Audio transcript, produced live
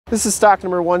This is stock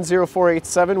number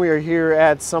 10487. We are here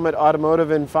at Summit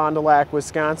Automotive in Fond du Lac,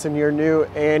 Wisconsin, your new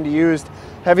and used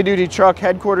heavy-duty truck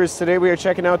headquarters. Today we are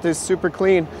checking out this super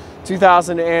clean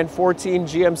 2014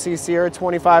 GMC Sierra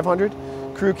 2500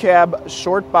 Crew Cab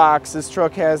Short Box. This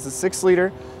truck has a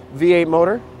 6-liter V8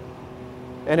 motor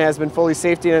and has been fully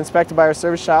safety and inspected by our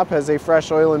service shop. Has a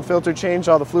fresh oil and filter change.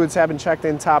 All the fluids have been checked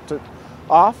in, topped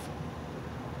off.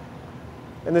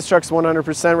 And this truck's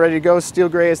 100% ready to go. Steel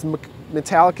gray is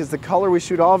metallic is the color. We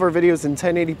shoot all of our videos in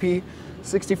 1080p,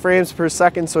 60 frames per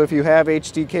second. So if you have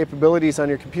HD capabilities on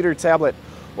your computer, tablet,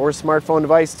 or smartphone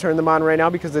device, turn them on right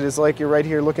now, because it is like you're right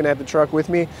here looking at the truck with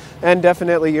me. And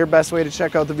definitely your best way to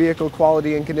check out the vehicle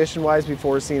quality and condition wise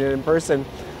before seeing it in person.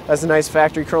 Has a nice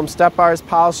factory chrome step bars,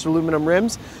 polished aluminum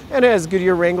rims, and it has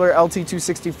Goodyear Wrangler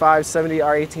LT265 70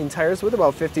 R18 tires with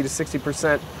about 50 to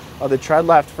 60% of the tread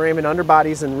left. Frame and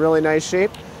underbody's in really nice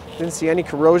shape. Didn't see any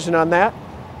corrosion on that.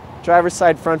 Driver's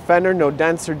side front fender, no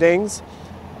dents or dings.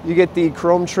 You get the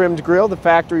chrome trimmed grille, the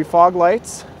factory fog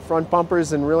lights, front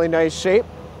bumper's in really nice shape.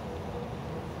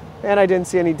 And I didn't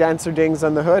see any dents or dings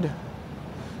on the hood.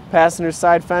 Passenger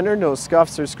side fender, no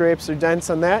scuffs or scrapes or dents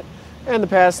on that. And the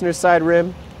passenger side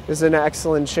rim is in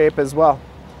excellent shape as well.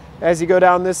 As you go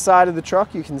down this side of the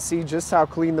truck, you can see just how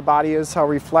clean the body is, how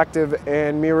reflective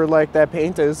and mirror-like that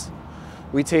paint is.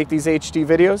 We take these HD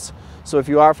videos, so if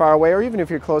you are far away, or even if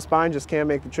you're close by and just can't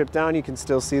make the trip down, you can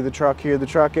still see the truck, hear the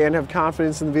truck, and have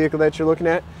confidence in the vehicle that you're looking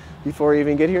at before you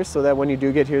even get here, so that when you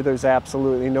do get here, there's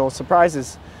absolutely no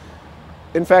surprises.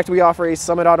 In fact, we offer a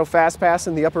Summit Auto Fast Pass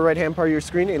in the upper right-hand part of your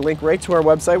screen, a link right to our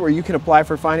website where you can apply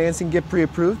for financing, get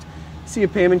pre-approved, see a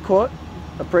payment quote,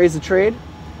 appraise the trade,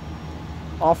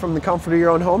 all from the comfort of your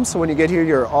own home. So when you get here,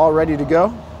 you're all ready to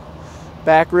go.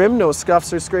 Back rim, no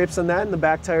scuffs or scrapes on that, and the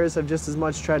back tires have just as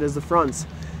much tread as the fronts.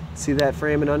 See that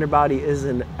frame and underbody is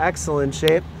in excellent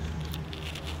shape.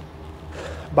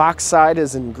 Box side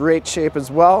is in great shape as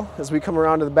well. As we come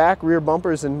around to the back, rear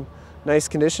bumper is in nice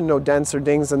condition, no dents or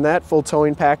dings in that. Full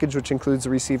towing package, which includes a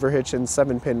receiver hitch and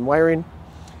 7-pin wiring.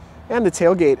 And the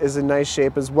tailgate is in nice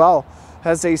shape as well.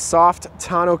 Has a soft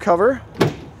tonneau cover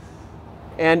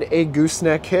and a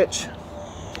gooseneck hitch.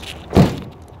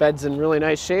 Bed's in really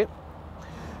nice shape.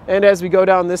 And as we go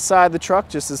down this side of the truck,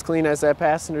 just as clean as that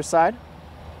passenger side.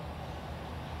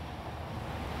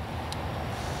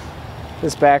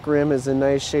 This back rim is in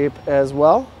nice shape as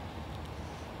well.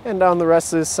 And down the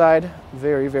rest of this side,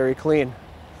 very, very clean.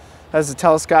 Has the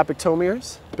telescopic tow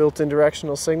mirrors, built-in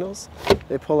directional signals.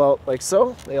 They pull out like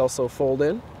so. They also fold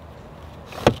in.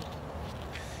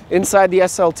 Inside the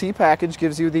SLT package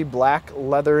gives you the black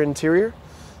leather interior.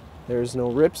 There's no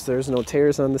rips, there's no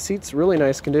tears on the seats. Really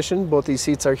nice condition. Both these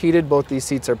seats are heated, both these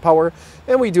seats are power,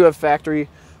 and we do have factory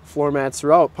floor mats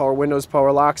throughout. Power windows,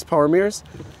 power locks, power mirrors,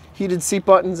 heated seat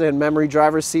buttons and memory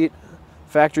driver's seat,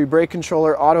 factory brake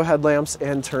controller, auto headlamps,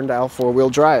 and turn dial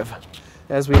 4-wheel drive.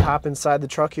 As we hop inside the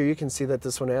truck here, you can see that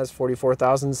this one has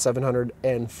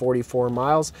 44,744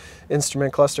 miles.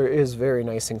 Instrument cluster is very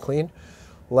nice and clean.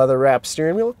 Leather wrapped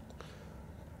steering wheel,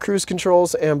 cruise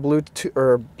controls and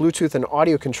Bluetooth and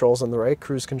audio controls on the right,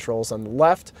 cruise controls on the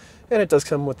left, and it does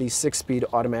come with the 6-speed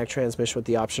automatic transmission with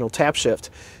the optional tap shift,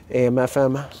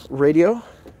 AM/FM radio,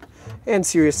 and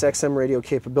Sirius XM radio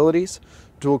capabilities,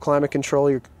 dual climate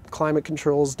control, your climate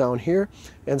controls down here,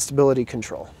 and stability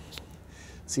control.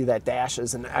 See that dash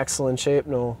is in excellent shape,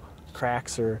 no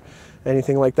cracks or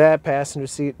anything like that. Passenger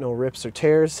seat, no rips or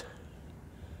tears.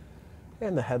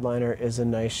 And the headliner is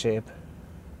in nice shape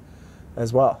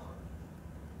as well.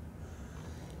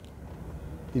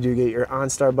 You do get your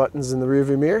Onstar buttons in the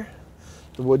rearview mirror,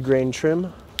 the wood grain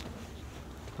trim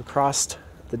across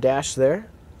the dash there.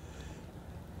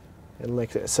 And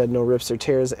like I said, no rips or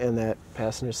tears, and that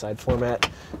passenger side floor mat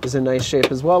is in nice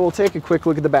shape as well. We'll take a quick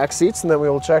look at the back seats and then we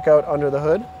will check out under the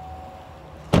hood.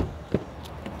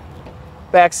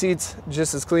 Back seats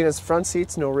just as clean as front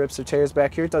seats, no rips or tears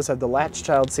back here. It does have the L.A.T.C.H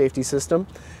child safety system,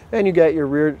 and you got your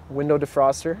rear window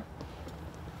defroster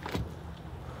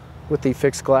with the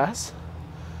fixed glass,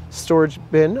 storage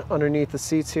bin underneath the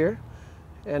seats here,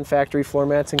 and factory floor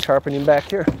mats and carpeting back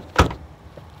here.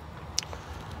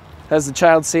 Has the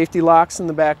child safety locks in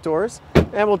the back doors,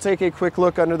 and we'll take a quick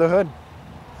look under the hood.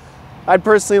 I'd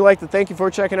personally like to thank you for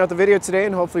checking out the video today,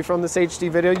 and hopefully from this HD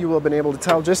video you will have been able to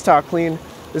tell just how clean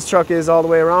this truck is all the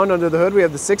way around. Under the hood we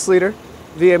have the 6-liter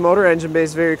V8 motor, engine bay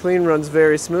is very clean, runs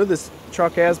very smooth. This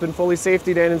truck has been fully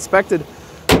safetied and inspected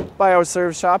by our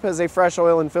service shop, has a fresh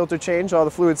oil and filter change. All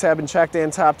the fluids have been checked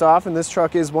and topped off, and this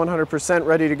truck is 100%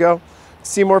 ready to go.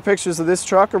 See more pictures of this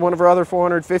truck or one of our other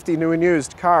 450 new and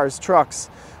used cars, trucks,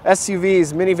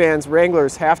 SUVs, minivans,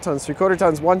 Wranglers, half tons, 3/4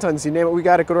 tons, 1 tons, you name it, we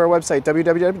got it. Go to our website,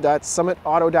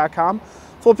 www.summitauto.com.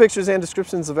 Full pictures and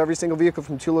descriptions of every single vehicle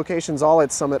from 2 locations, all at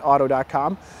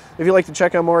summitauto.com. If you'd like to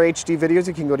check out more HD videos,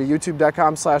 you can go to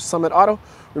youtube.com/summitauto.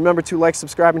 Remember to like,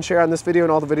 subscribe, and share on this video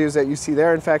and all the videos that you see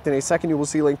there. In fact, in a second, you will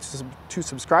see a link to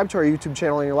subscribe to our YouTube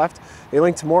channel on your left, a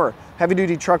link to more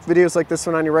heavy-duty truck videos like this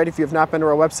one on your right. If you have not been to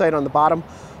our website, on the bottom,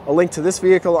 a link to this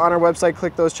vehicle on our website.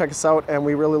 Click those, check us out, and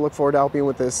we really look forward to helping you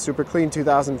with this super clean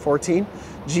 2014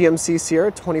 GMC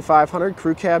SIERRA 2500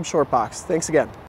 Crew Cab Short Box. Thanks again.